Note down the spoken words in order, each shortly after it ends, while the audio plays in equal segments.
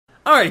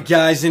Alright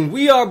guys, and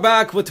we are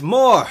back with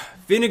more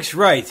Phoenix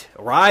Wright,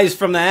 Rise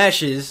from the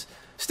Ashes.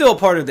 Still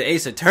part of the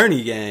Ace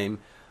Attorney game,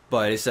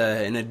 but it's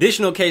an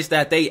additional case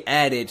that they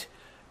added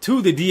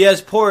to the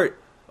DS port,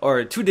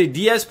 or to the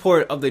DS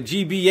port of the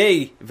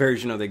GBA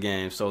version of the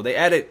game. So they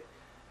added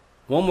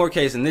one more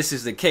case, and this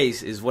is the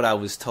case, is what I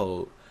was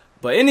told.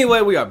 But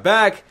anyway, we are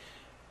back.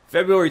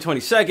 February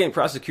 22nd,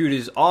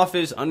 prosecutor's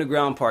office,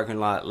 underground parking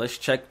lot. Let's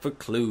check for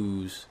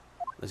clues.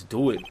 Let's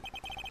do it.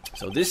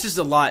 So this is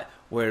the lot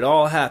where it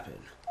all happened.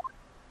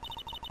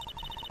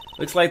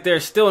 Looks like they're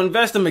still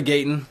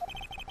investigating.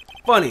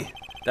 Funny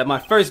that my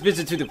first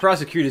visit to the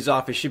prosecutor's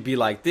office should be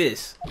like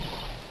this.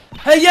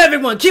 Hey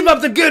everyone, keep up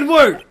the good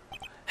work!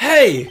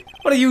 Hey,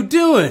 what are you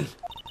doing?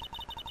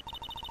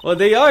 Well,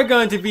 they are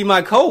going to be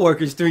my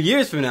co-workers 3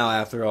 years from now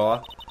after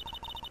all.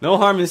 No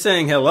harm in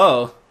saying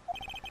hello.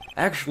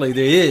 Actually,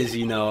 there is,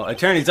 you know.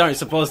 Attorneys aren't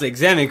supposed to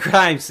examine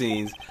crime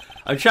scenes.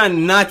 I'm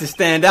trying not to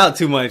stand out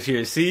too much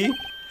here, see?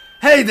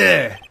 Hey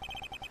there!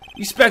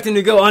 You expecting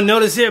to go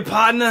unnoticed here,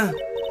 partner?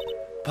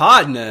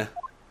 Partner?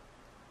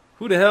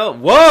 Who the hell?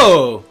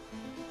 Whoa!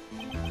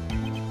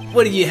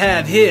 What do you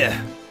have here?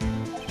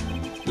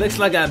 Looks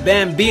like a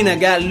bambina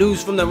got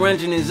loose from the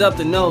wrench and is up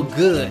to no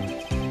good.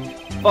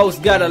 Folks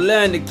gotta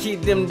learn to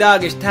keep them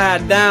doggies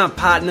tied down,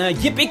 partner.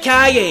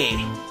 Yippee-ki-yay!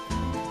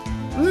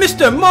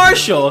 Mr.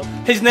 Marshall!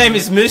 His name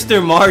is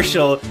Mr.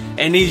 Marshall,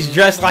 and he's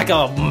dressed like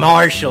a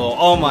marshal.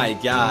 Oh my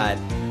god.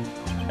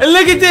 And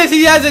look at this,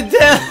 he has a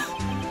damn...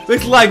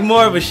 Looks like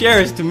more of a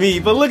sheriff to me,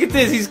 but look at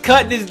this, he's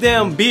cutting his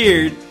damn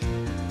beard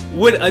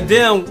with a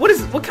damn...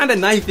 What kind of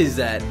knife is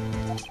that?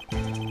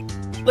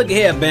 Look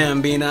here,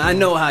 Bambina, I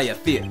know how you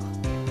feel.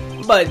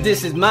 But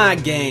this is my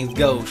gang's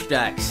gold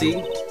strike,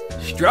 see?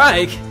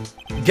 Strike?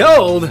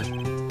 Gold?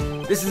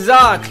 This is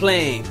our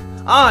claim.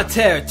 Our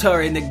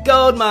territory, and the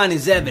gold mine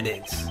is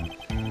evidence.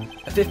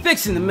 If you're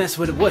fixing to mess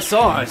with what's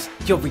ours,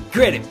 you'll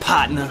regret it,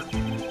 partner.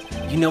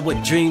 You know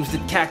what dreams the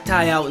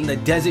cacti out in the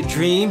desert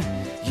dream?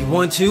 You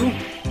want to?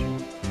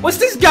 What's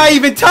this guy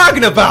even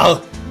talking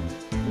about?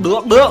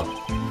 Blah, blah.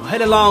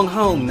 Head along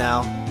home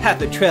now.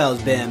 Happy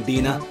trails,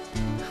 Bambina.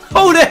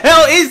 Who the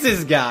hell is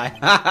this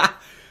guy?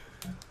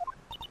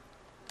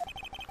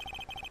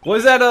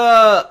 Was that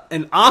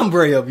an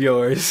ombre of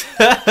yours?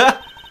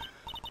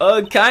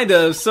 Kind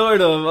of,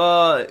 sort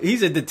of,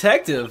 he's a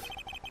detective.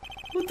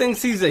 Who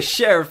thinks he's a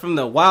sheriff from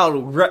the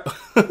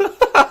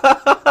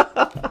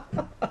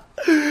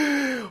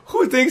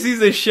Who thinks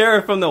he's a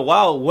sheriff from the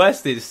Wild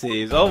West, it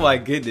seems? Oh my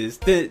goodness.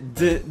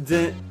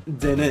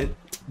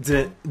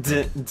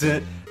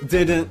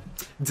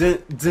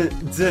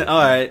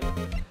 Alright.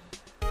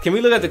 Can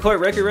we look at the court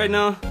record right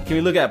now? Can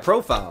we look at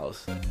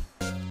profiles?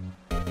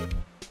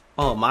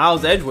 Oh,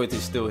 Miles Edgeworth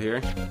is still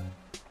here.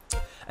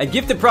 A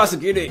gifted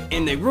prosecutor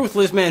and a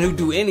ruthless man who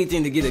do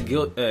anything to get a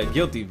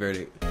guilty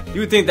verdict.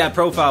 You would think that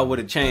profile would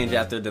have changed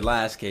after the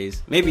last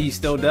case. Maybe he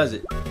still does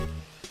it.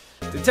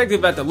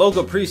 Detective at the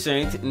local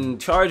precinct in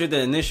charge of the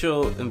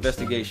initial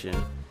investigation.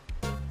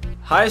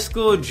 High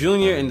school,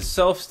 junior, and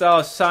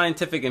self-styled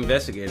scientific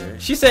investigator.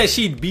 She said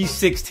she'd be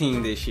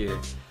 16 this year.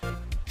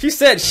 She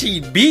said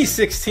she'd be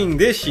 16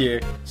 this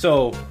year.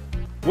 So,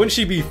 wouldn't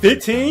she be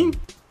 15?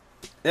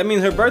 That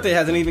means her birthday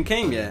hasn't even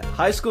came yet.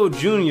 High school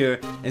junior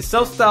and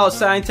self-styled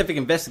scientific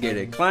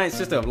investigator. Client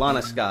sister of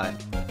Lana Scott.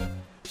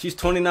 She's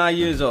 29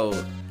 years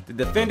old. The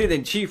defendant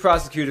and chief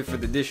prosecutor for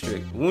the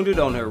district. Wounded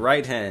on her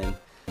right hand.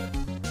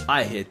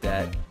 I hit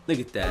that. Look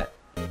at that.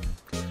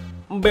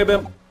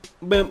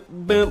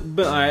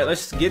 Alright,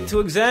 let's get to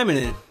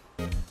examining.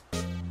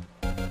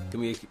 Can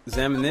we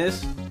examine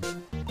this?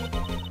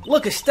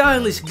 Look, a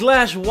stylish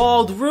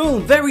glass-walled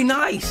room. Very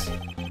nice.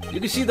 You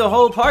can see the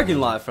whole parking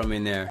lot from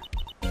in there.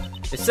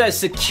 It says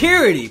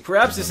security.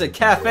 Perhaps it's a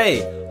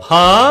cafe.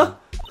 Huh?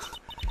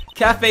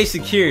 Cafe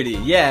security.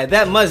 Yeah,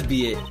 that must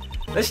be it.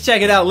 Let's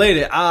check it out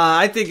later.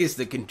 I think it's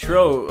the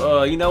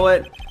control. You know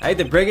what? I hate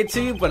to break it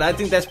to you, but I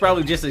think that's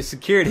probably just a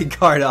security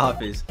guard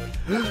office.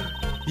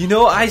 You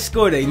know, I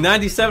scored a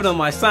 97 on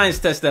my science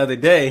test the other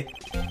day.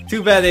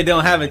 Too bad they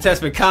don't have a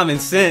test for common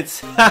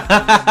sense.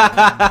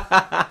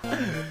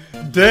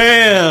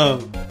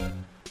 Damn.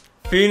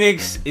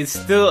 Phoenix is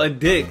still a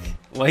dick.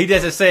 Well, he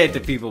doesn't say it to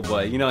people,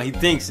 but, you know, he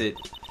thinks it.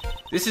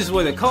 This is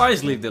where the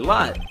cars leave the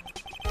lot.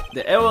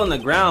 The arrow on the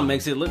ground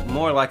makes it look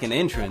more like an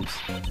entrance.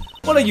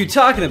 What are you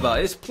talking about?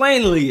 It's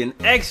plainly an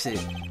exit.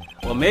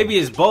 Well, maybe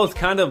it's both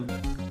kind of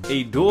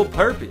a dual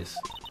purpose.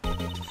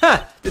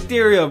 Ha! The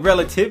theory of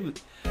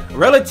relativity.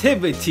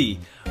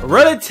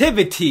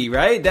 Relativity,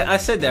 right? I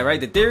said that, right?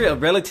 The theory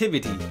of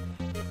relativity.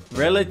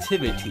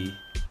 Relativity.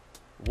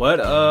 What,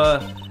 I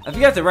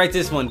forgot to write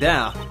this one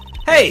down.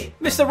 Hey,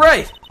 Mr.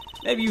 Wright!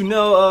 Maybe you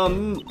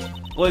know,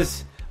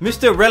 was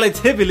Mr.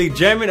 Relatively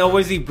German or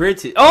was he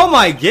British? Oh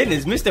my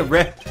goodness, Mr.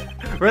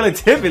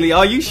 Relatively,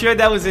 are you sure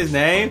that was his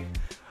name?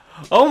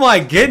 Oh my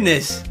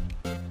goodness.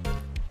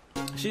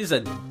 She's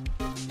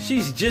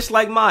just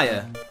like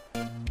Maya.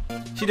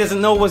 She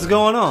doesn't know what's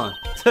going on.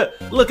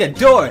 Look, a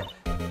door.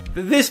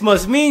 This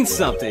must mean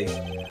something.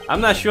 I'm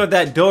not sure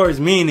that doors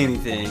mean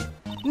anything.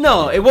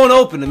 No, it won't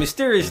open. The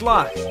mysterious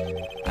lock.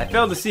 I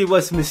fail to see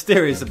what's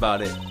mysterious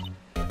about it.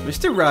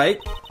 Mr. Wright,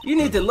 you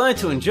need to learn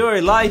to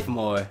enjoy life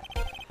more.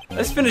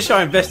 Let's finish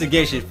our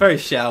investigation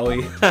first, shall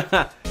we?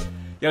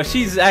 Yo,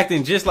 she's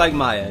acting just like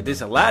Maya.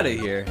 There's a ladder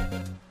here.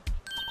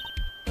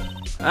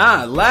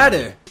 Ah,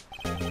 ladder.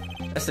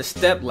 That's a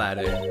step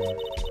ladder.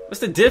 What's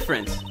the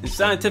difference? In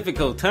scientific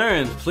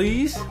terms,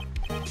 please?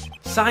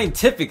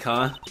 Scientific,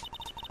 huh?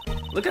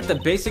 Look at the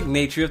basic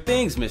nature of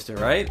things, Mr.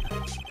 Wright.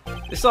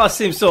 This all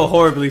seems so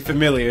horribly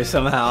familiar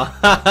somehow.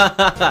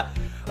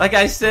 Like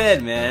I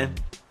said, man.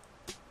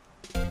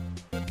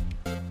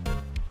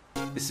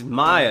 This is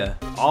Maya,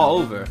 all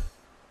over.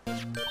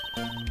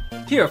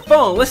 Here,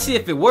 phone, let's see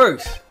if it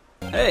works.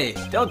 Hey,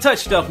 don't touch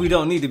stuff we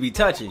don't need to be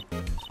touching.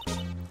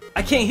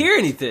 I can't hear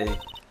anything.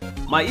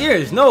 My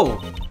ears,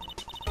 no.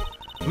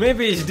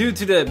 Maybe it's due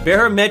to the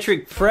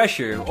barometric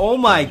pressure. Oh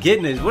my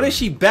goodness, what is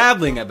she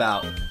babbling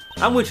about?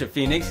 I'm with you,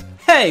 Phoenix.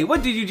 Hey,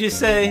 what did you just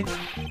say?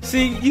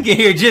 See, you can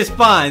hear just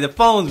fine. The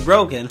phone's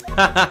broken.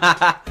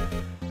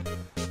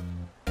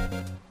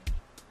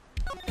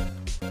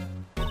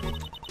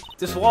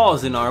 This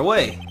wall's in our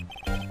way.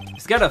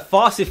 It's got a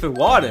faucet for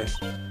water.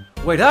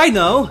 Wait, I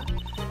know.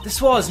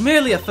 This wall is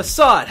merely a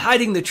facade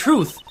hiding the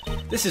truth.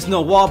 This is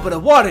no wall but a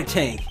water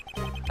tank.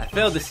 I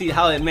fail to see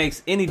how it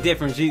makes any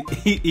difference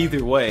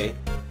either way.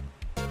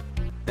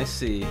 Let's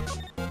see.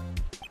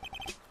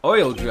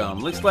 Oil drum.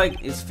 Looks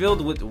like it's filled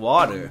with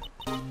water.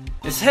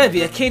 It's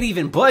heavy. I can't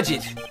even budge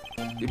it.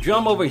 The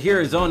drum over here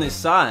is on its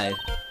side.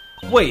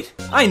 Wait,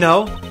 I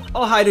know.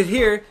 I'll hide it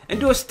here and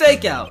do a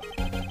stakeout.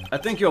 I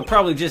think you'll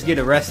probably just get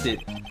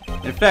arrested.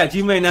 In fact,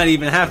 you may not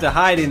even have to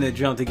hide in the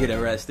drum to get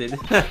arrested.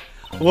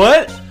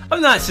 What?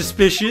 I'm not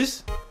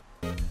suspicious.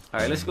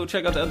 Alright, let's go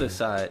check out the other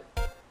side.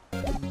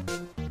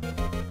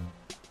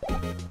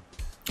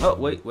 Oh,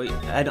 wait.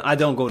 I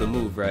don't go to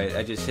move, right?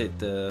 I just hit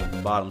the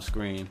bottom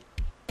screen.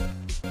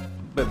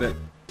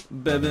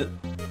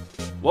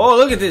 Whoa,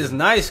 look at this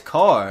nice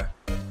car.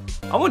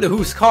 I wonder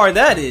whose car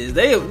that is.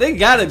 They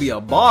gotta be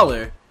a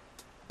baller.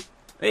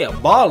 They a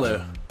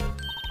baller.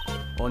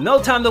 Well,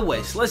 no time to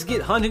waste. Let's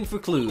get hunting for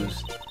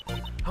clues.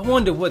 I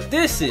wonder what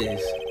this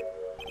is.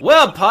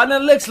 Well, partner,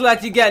 looks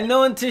like you got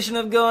no intention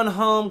of going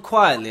home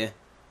quietly.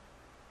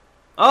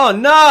 Oh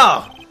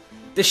no!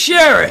 The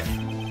sheriff!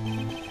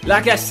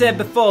 Like I said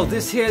before,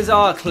 this here's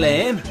our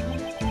claim.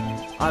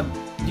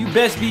 You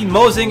best be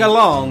moseying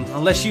along,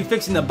 unless you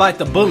fixing to bite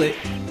the bullet.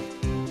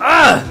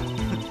 Ah!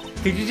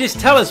 Could you just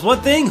tell us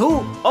one thing?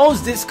 Who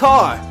owns this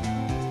car?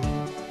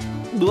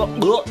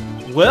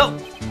 Well,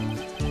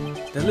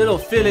 the little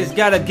filly's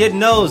got a good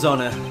nose on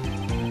her.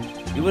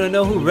 You wanna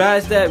know who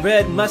rides that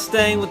red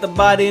Mustang with the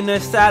body in their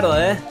saddle,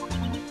 eh?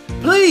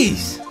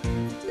 Please!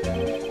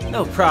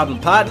 No problem,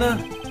 partner.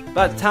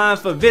 About time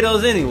for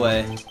victuals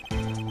anyway.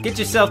 Get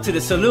yourself to the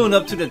saloon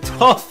up to the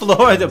 12th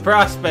floor of the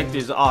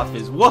prospector's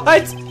office.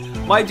 What?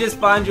 Might just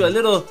find you a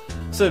little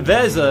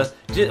cerveza.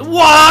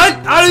 What?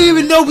 I don't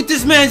even know what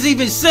this man's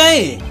even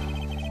saying.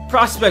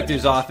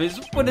 Prospector's office?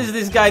 What does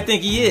this guy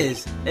think he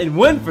is? And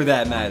when, for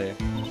that matter?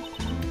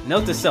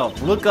 Note to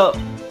self, look up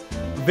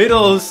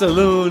Victuals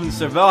Saloon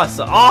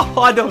Cerveza. Oh,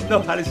 I don't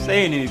know how to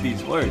say any of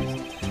these words.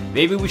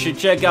 Maybe we should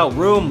check out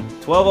room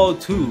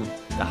 1202,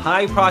 the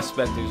High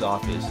Prospector's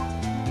office.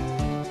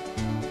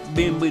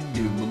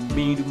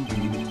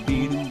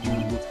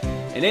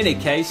 In any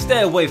case,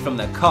 stay away from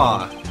the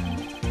car.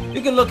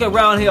 You can look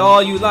around here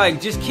all you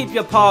like, just keep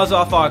your paws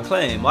off our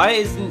claim. Why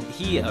isn't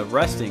he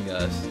arresting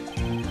us?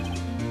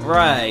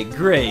 Right,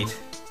 great.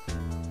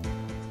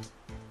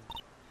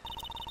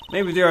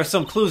 Maybe there are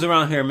some clues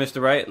around here,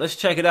 Mr. Wright. Let's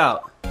check it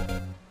out.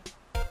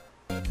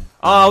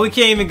 Oh, we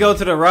can't even go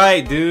to the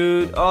right,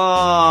 dude.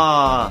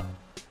 Oh.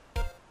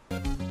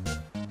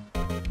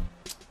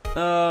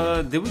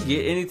 Did we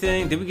get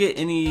anything? Did we get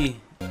any?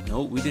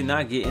 Nope, we did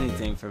not get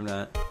anything from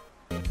that.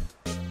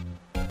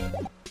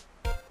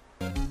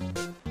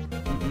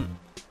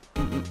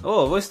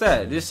 Oh, what's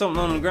that? There's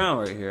something on the ground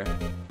right here.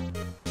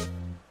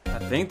 I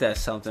think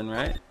that's something,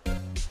 right?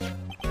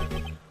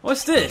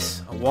 What's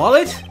this? A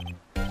wallet?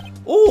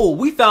 Oh,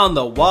 we found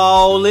the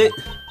wallet.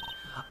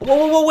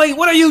 Whoa, wait,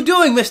 what are you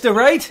doing, Mr.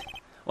 Wright?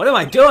 What am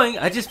I doing?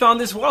 I just found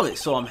this wallet,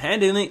 so I'm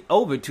handing it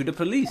over to the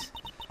police.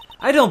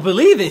 I don't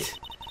believe it.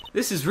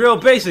 This is real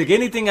basic.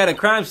 Anything at a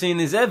crime scene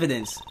is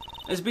evidence.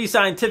 Let's be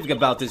scientific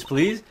about this,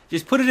 please.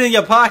 Just put it in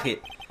your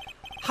pocket.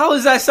 How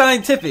is that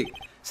scientific?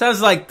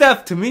 Sounds like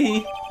theft to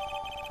me.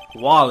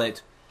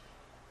 Wallet.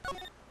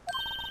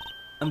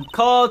 I'm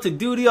called to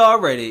duty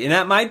already, and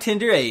at my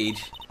tender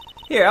age.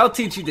 Here, I'll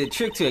teach you the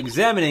trick to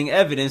examining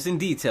evidence in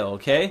detail,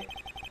 okay?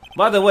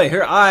 By the way,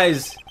 her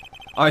eyes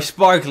are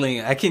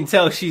sparkling. I can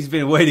tell she's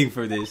been waiting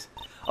for this.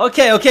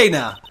 Okay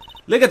now.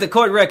 Look at the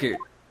court record.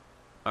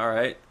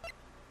 Alright.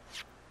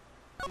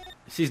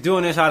 She's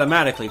doing this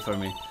automatically for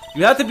me.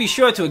 You have to be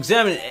sure to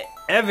examine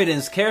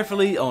evidence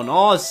carefully on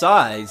all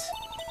sides.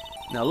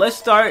 Now let's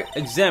start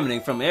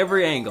examining from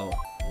every angle.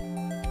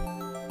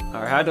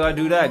 Alright, how do I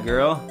do that,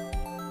 girl?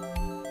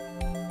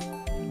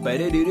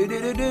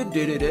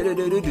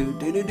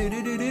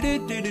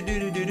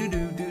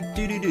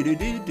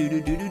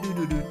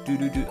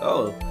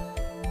 Oh.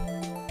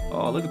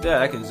 Oh, look at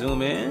that. I can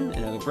zoom in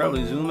and I can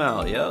probably zoom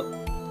out. Yep.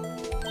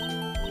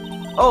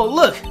 Oh,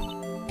 look!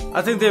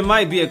 I think there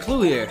might be a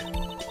clue here.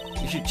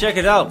 You should check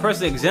it out. Press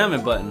the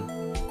examine button.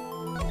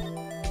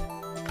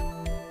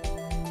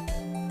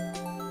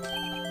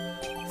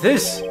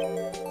 This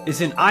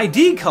is an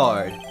ID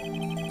card.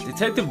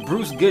 Detective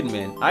Bruce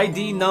Goodman.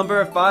 ID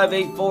number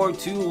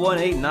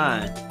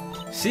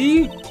 5842189.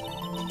 See?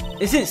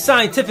 Isn't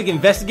scientific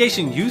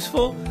investigation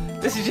useful?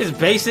 This is just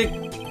basic.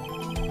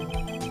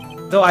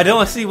 Though I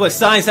don't see what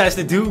science has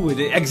to do with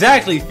it.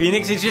 Exactly,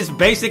 Phoenix. It's just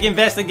basic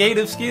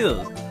investigative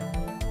skills.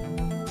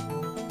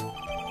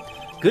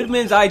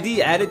 Goodman's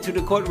ID added to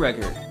the court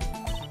record.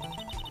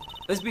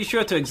 Let's be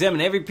sure to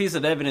examine every piece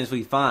of evidence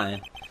we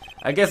find.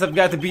 I guess I've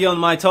got to be on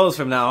my toes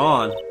from now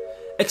on.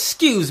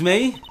 Excuse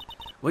me?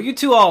 Were you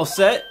two all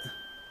set?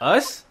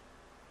 Us?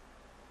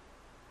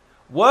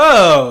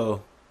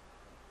 Whoa!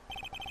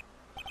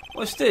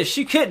 What's this?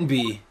 She couldn't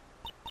be.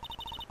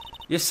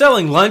 You're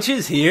selling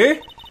lunches here?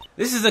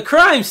 This is a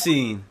crime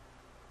scene.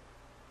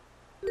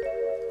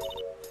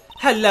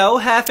 Hello,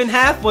 half and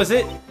half, was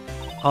it?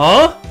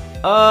 Huh?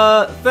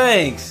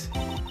 Thanks.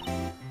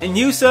 And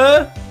you,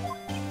 sir?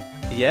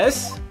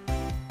 Yes?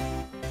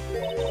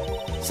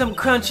 Some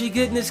crunchy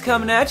goodness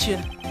coming at you.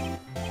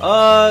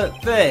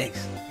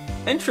 Thanks.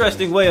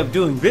 Interesting way of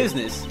doing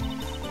business.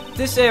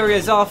 This area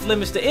is off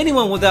limits to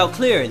anyone without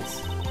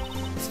clearance.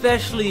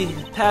 Especially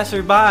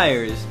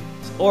passerbyers.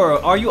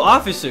 Or are you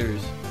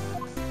officers?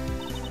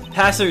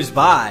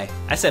 Passers-by.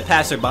 I said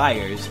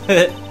passerbyers.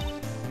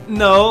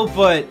 No,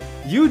 but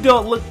you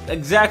don't look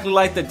exactly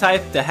like the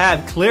type to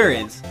have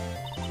clearance.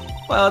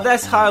 Well,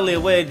 that's hardly a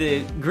way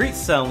to greet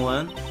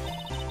someone.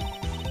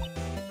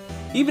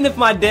 Even if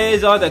my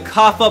days are the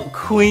cough-up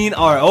queen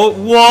are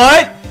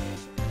what?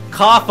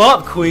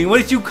 Cough-up queen?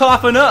 What did you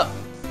coughing up?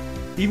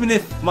 Even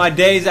if my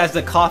days as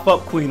the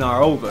cough-up queen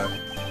are over.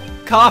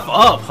 Cough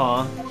up,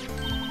 huh?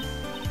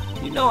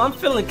 You know, I'm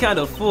feeling kind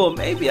of full.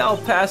 Maybe I'll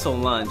pass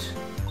on lunch.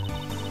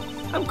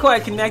 I'm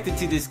quite connected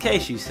to this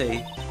case, you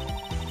see.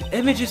 The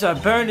images are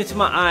burned into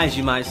my eyes,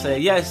 you might say.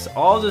 Yes,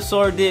 all the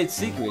sordid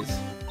secrets.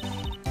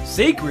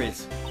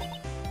 Secrets?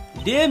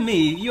 Dear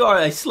me, you are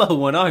a slow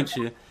one, aren't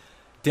you?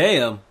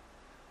 Damn.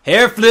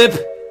 Hair flip.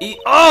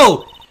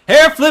 Oh!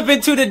 Hair flip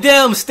into the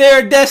damn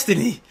stair of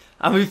destiny.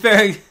 I'm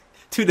referring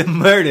to the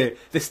murder,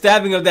 the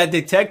stabbing of that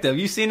detective.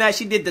 You seen that?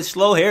 She did the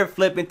slow hair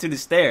flip into the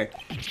stair.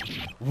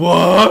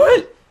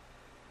 What?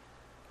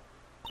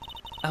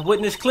 A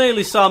witness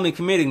clearly saw me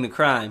committing the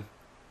crime.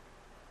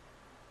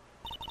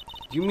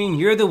 You mean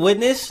you're the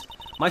witness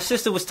my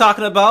sister was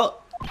talking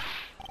about?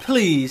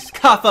 Please,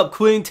 cough up,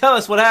 queen. Tell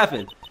us what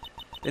happened.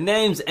 The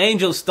name's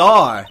Angel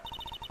Starr.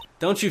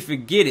 Don't you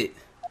forget it.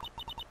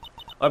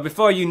 Or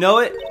before you know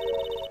it,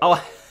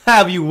 I'll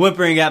have you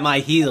whimpering at my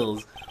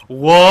heels.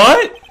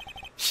 What?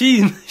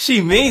 She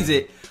means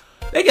it.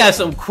 They got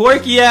some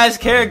quirky ass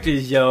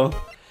characters, yo.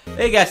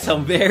 They got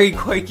some very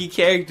quirky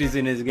characters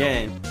in this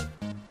game.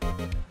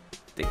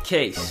 The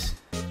case.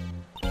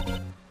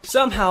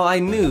 Somehow I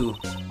knew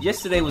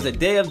yesterday was a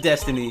day of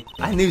destiny.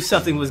 I knew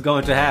something was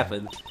going to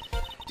happen.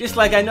 Just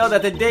like I know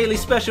that the daily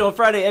special on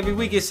Friday every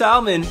week is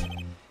Salmon.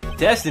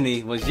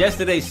 Destiny was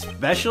yesterday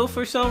special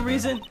for some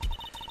reason?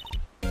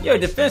 You're a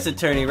defense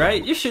attorney,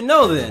 right? You should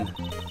know then.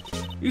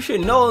 You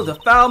should know the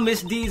foul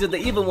misdeeds of the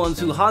evil ones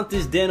who haunt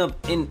this den of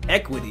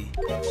inequity.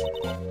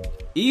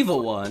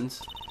 Evil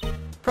ones?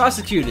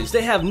 Prosecutors,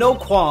 they have no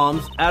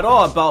qualms at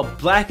all about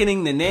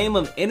blackening the name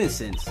of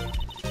innocence.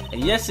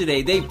 And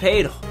yesterday they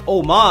paid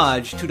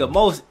homage to the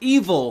most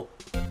evil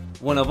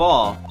one of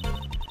all.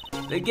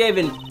 They gave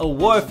an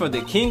award for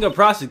the king of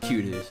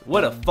prosecutors.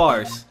 What a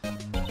farce.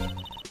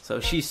 So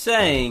she's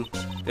saying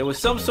there was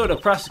some sort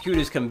of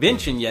prosecutors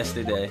convention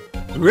yesterday.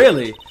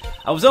 Really?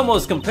 I was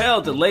almost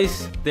compelled to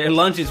lace their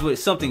lunches with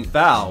something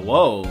foul.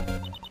 Whoa.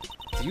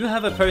 Do you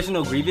have a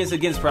personal grievance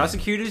against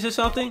prosecutors or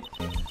something?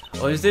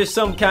 Or is there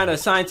some kind of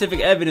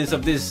scientific evidence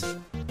of this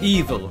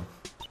evil?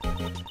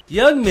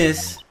 Young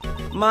miss,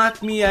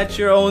 mock me at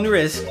your own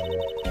risk.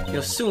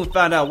 You'll soon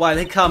find out why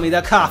they call me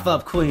the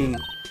cough-up queen.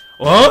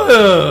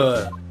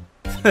 Whoa!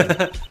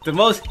 The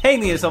most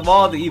heinous of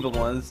all the evil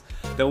ones.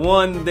 The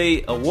one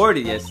they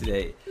awarded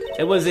yesterday.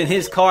 It was in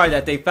his car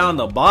that they found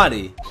the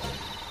body.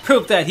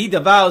 Proof that he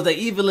devours the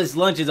evilest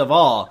lunches of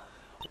all.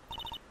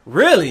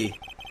 Really?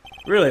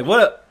 Really?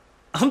 What?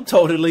 I'm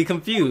totally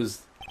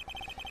confused.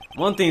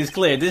 One thing is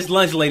clear. This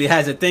lunch lady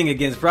has a thing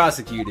against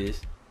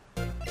prosecutors.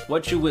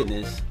 What you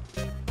witnessed?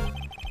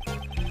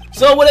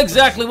 So what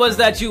exactly was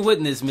that you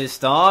witnessed, Miss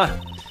Starr?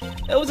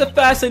 It was a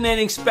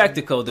fascinating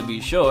spectacle, to be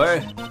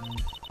sure.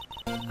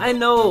 I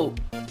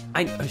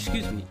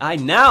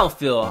now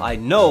feel I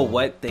know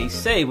what they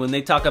say when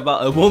they talk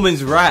about a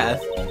woman's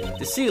wrath.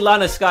 To see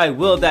Lana Skye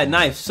wield that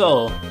knife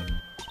so.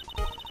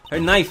 Her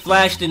knife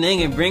flashed in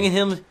anger, bringing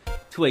him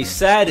to a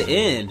sad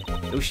end.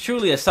 It was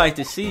truly a sight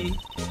to see.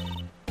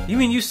 You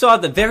mean you saw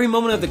the very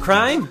moment of the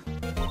crime?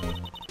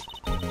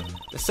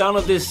 The sound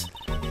of this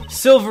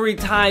silvery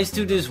ties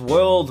to this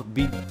world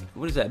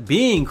What is that?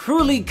 Being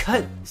cruelly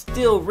cut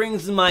still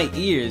rings in my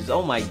ears.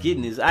 Oh my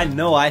goodness. I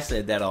know I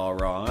said that all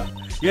wrong.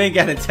 You ain't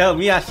gotta tell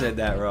me I said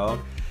that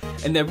wrong.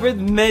 And the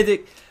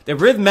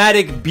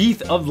rhythmatic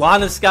beat of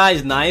Lana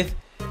Sky's knife.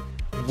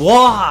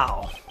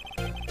 Wow.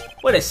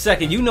 Wait a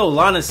second, you know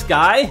Lana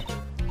Sky?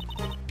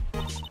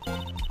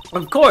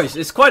 Of course,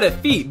 it's quite a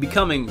feat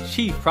becoming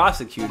chief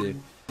prosecutor.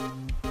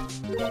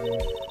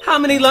 How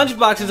many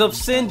lunchboxes of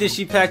sin did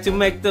she pack to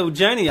make the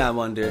journey, I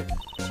wonder?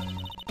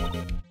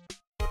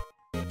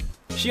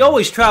 She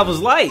always travels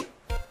light.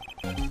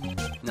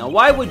 Now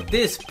why would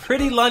this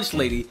pretty lunch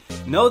lady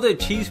know the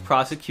chief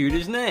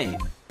prosecutor's name?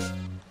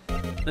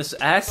 Let's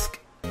ask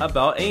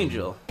about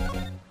Angel.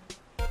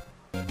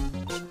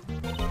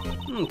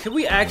 Can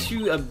we ask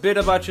you a bit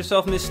about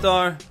yourself, Miss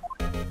Starr?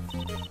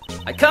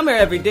 I come here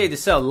every day to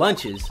sell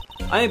lunches.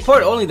 I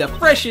import only the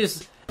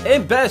freshest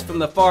and best from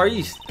the Far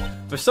East.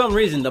 For some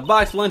reason, the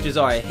boxed lunches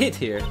are a hit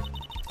here.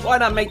 Why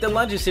not make the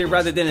lunches here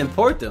rather than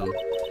import them?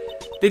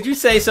 Did you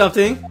say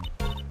something?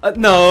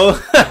 No.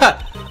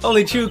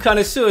 Only true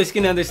connoisseurs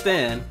can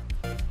understand.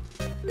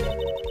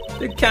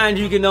 The kind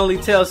you can only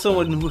tell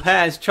someone who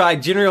has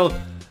tried General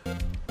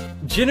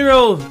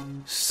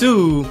So's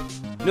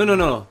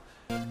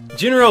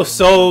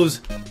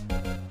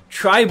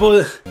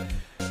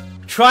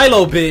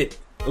Trilobit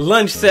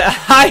lunch set.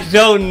 I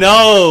don't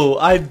know.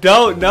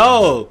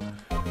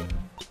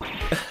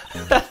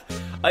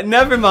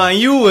 Never mind,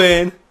 you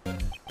win.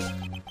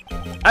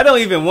 I don't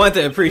even want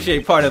to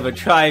appreciate part of a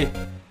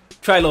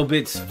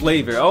Trilobit's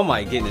flavor. Oh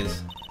my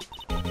goodness.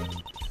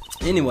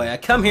 Anyway, I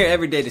come here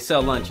every day to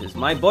sell lunches.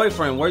 My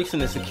boyfriend works in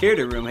the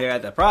security room here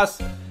at the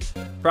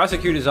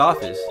prosecutor's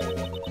office.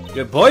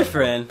 Your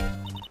boyfriend?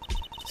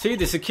 See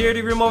the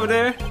security room over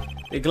there?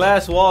 The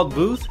glass-walled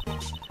booth?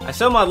 I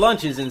sell my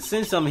lunches, and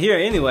since I'm here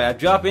anyway, I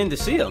drop in to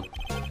see him.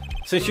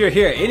 Since you're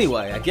here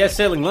anyway, I guess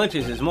selling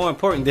lunches is more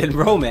important than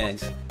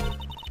romance.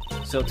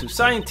 So to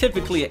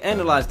scientifically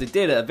analyze the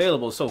data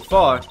available so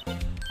far,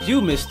 you,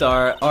 Miss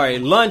Starr, are a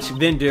lunch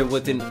vendor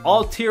with an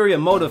ulterior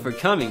motive for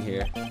coming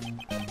here.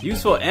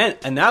 Useful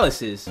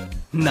analysis.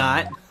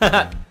 Not.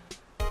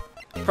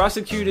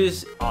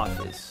 Prosecutor's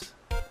office.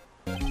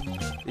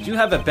 Did you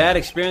have a bad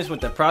experience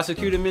with the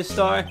prosecutor, Miss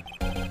Starr?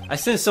 I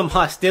sense some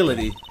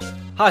hostility.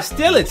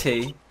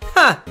 Hostility?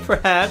 Ha!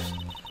 Perhaps.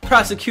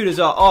 Prosecutors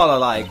are all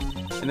alike,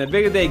 and the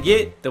bigger they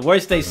get, the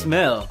worse they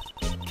smell.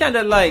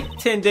 Kinda like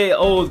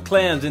 10-day-old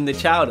clams in the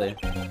chowder.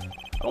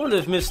 I wonder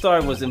if Miss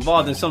Starr was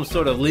involved in some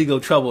sort of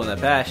legal trouble in the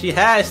past. She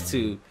has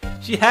to.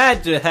 She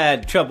had to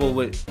had trouble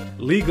with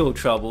legal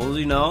troubles,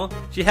 you know?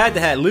 She had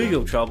to have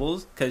legal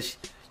troubles, because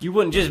you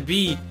wouldn't just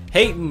be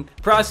hating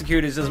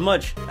prosecutors as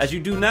much as you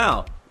do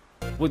now.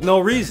 With no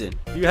reason.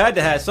 You had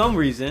to have some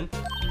reason.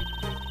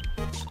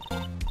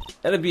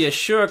 That'd be a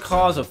sure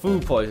cause of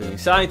food poisoning,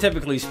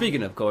 scientifically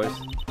speaking, of course.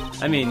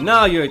 I mean,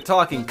 now you're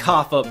talking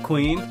cough-up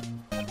queen.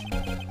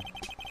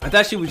 I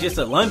thought she was just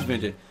a lunch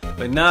vendor,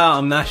 but now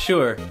I'm not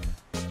sure.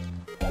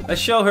 Let's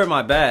show her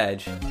my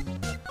badge.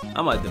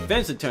 I'm a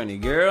defense attorney,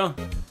 girl.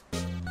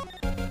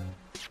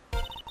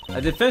 A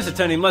defense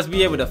attorney must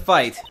be able to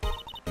fight.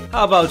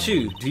 How about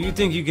you? Do you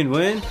think you can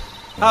win?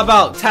 How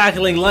about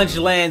tackling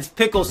Lunchland's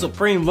Pickle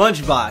Supreme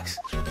lunchbox?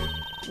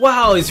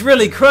 Wow, it's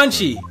really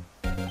crunchy.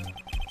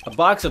 A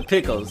box of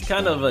pickles.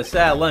 Kind of a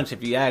sad lunch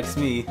if you ask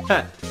me.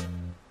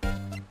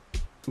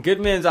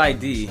 Goodman's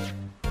ID.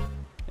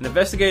 An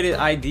investigated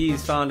ID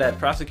is found at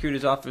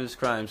prosecutor's office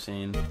crime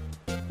scene.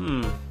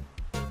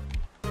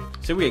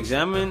 Should we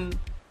examine?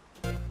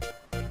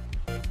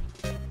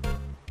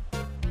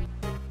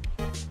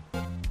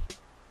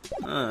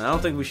 I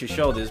don't think we should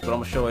show this, but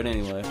I'm gonna show it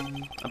anyway.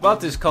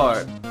 About this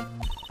card.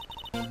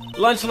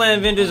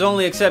 Lunchland vendors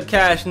only accept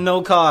cash,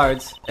 no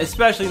cards.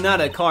 Especially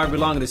not a card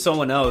belonging to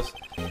someone else.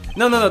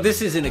 No,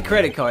 this isn't a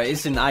credit card.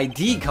 It's an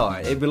ID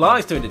card. It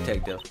belongs to a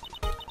detective.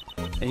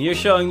 And you're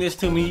showing this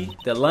to me,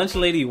 the lunch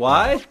lady?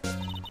 Why?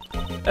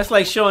 That's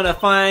like showing a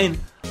fine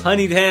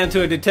honeyed ham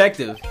to a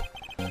detective.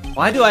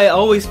 Why do I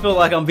always feel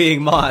like I'm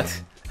being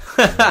mocked?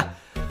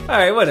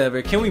 Alright,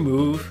 whatever. Can we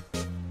move?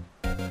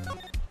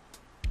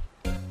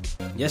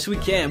 Yes, we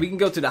can. We can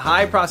go to the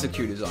High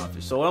Prosecutor's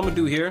Office. So what I'm going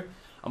to do here,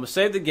 I'm going to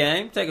save the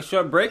game, take a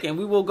short break, and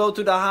we will go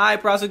to the High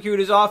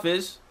Prosecutor's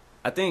Office.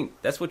 I think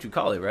that's what you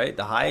call it, right?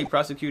 The High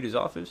Prosecutor's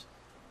Office?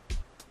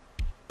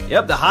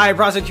 Yep, the High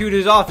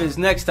Prosecutor's Office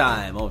next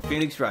time on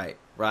Phoenix Wright,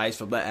 Rise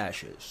from the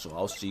Ashes. So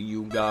I'll see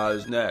you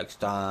guys next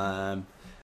time.